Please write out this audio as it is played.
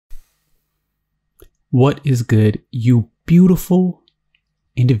What is good, you beautiful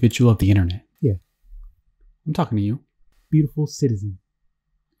individual of the internet? Yeah, I'm talking to you, beautiful citizen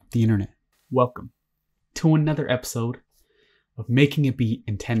of the internet. Welcome to another episode of Making a Beat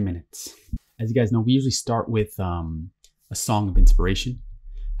in 10 Minutes. As you guys know, we usually start with a song of inspiration.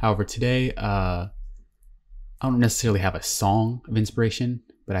 However, today, I don't necessarily have a song of inspiration,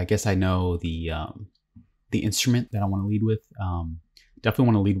 but I guess I know the instrument that I want to lead with. Definitely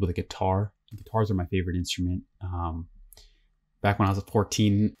want to lead with a guitar. Guitars are my favorite instrument. Back when I was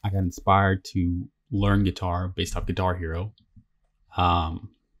 14, I got inspired to learn guitar based off Guitar Hero.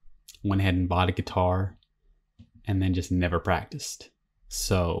 Went ahead and bought a guitar and then just never practiced.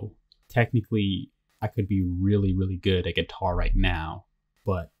 So technically I could be really, really good at guitar right now.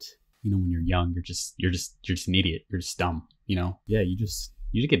 But you know, when you're young, you're just an idiot. You're just dumb, you know? Yeah, you just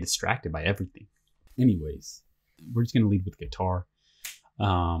get distracted by everything. Anyways, we're just gonna lead with guitar.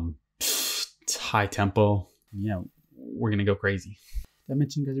 It's high tempo. Yeah, we're gonna go crazy. Did I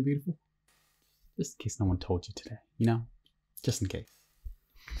mention you guys are beautiful? Just in case no one told you today, you know? Just in case.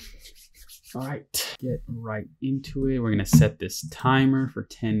 All right, get right into it. We're gonna set this timer for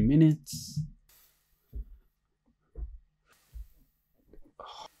 10 minutes.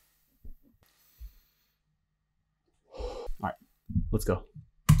 All right, let's go.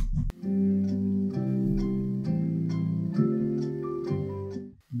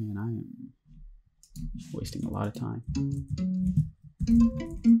 Man, I am wasting a lot of time.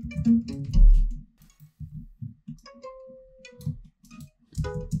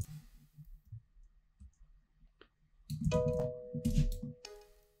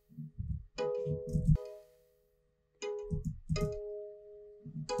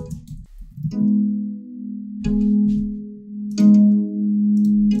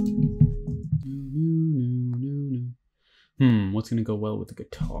 What's gonna go well with the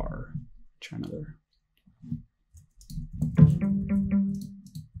guitar? Try another.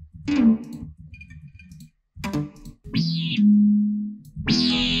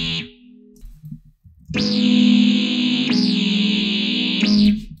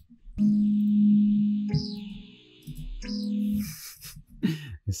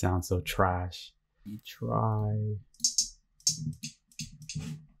 It sounds so trash. You try.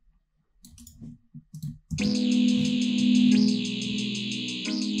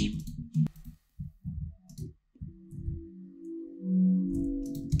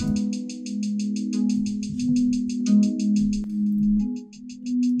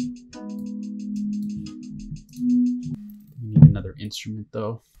 We need another instrument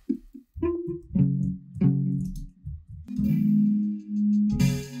though.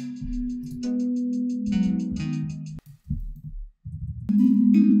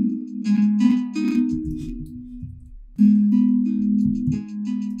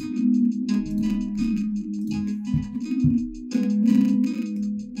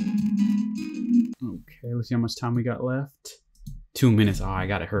 Okay, let's see how much time we got left. 2 minutes. Oh, I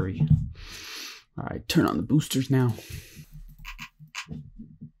gotta hurry. All right, turn on the boosters now.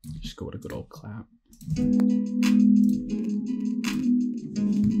 Just go with a good old clap.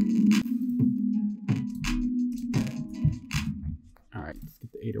 All right, let's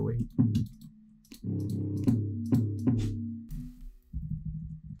get the 808.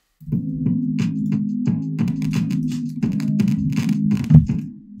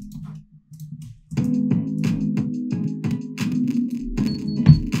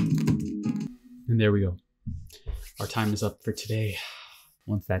 And there we go. Our time is up for today.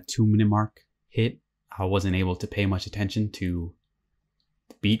 Once that 2-minute mark hit, I wasn't able to pay much attention to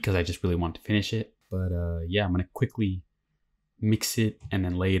the beat because I just really wanted to finish it. But yeah, I'm gonna quickly mix it and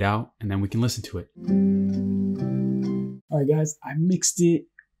then lay it out and then we can listen to it. All right, guys, I mixed it,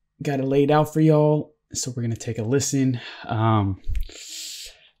 got it laid out for y'all. So we're gonna take a listen. Not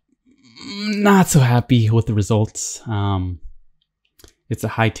so happy with the results. It's a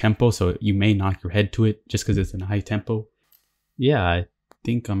high tempo, so you may knock your head to it just because it's in a high tempo. Yeah, I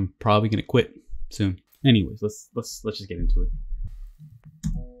think I'm probably gonna quit soon. Anyways, let's just get into it.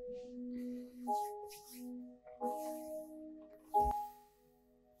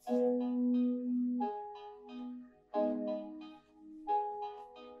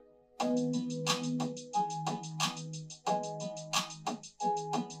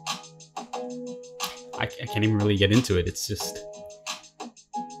 I can't even really get into it. It's just I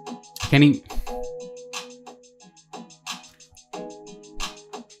can't even.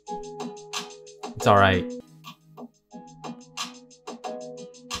 It's all right.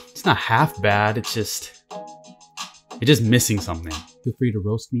 It's not half bad. It's just missing something. Feel free to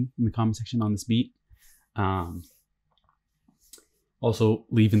roast me in the comment section on this beat. Also,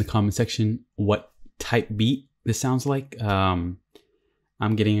 leave in the comment section what type beat this sounds like. I'm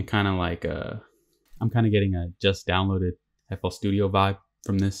getting a kind of like I'm kind of getting a just downloaded FL Studio vibe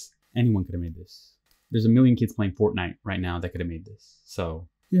from this. Anyone could have made this. There's a million kids playing Fortnite right now that could have made this. So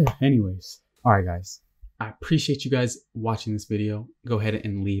yeah, anyways. All right, guys. I appreciate you guys watching this video. Go ahead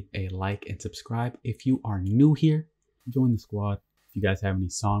and leave a like and subscribe. If you are new here, join the squad. If you guys have any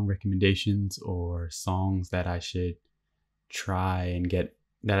song recommendations or songs that I should try and get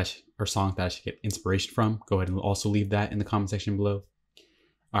or songs that I should get inspiration from, go ahead and also leave that in the comment section below.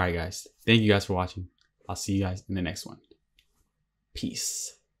 All right, guys. Thank you guys for watching. I'll see you guys in the next one.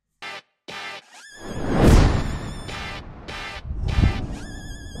 Peace.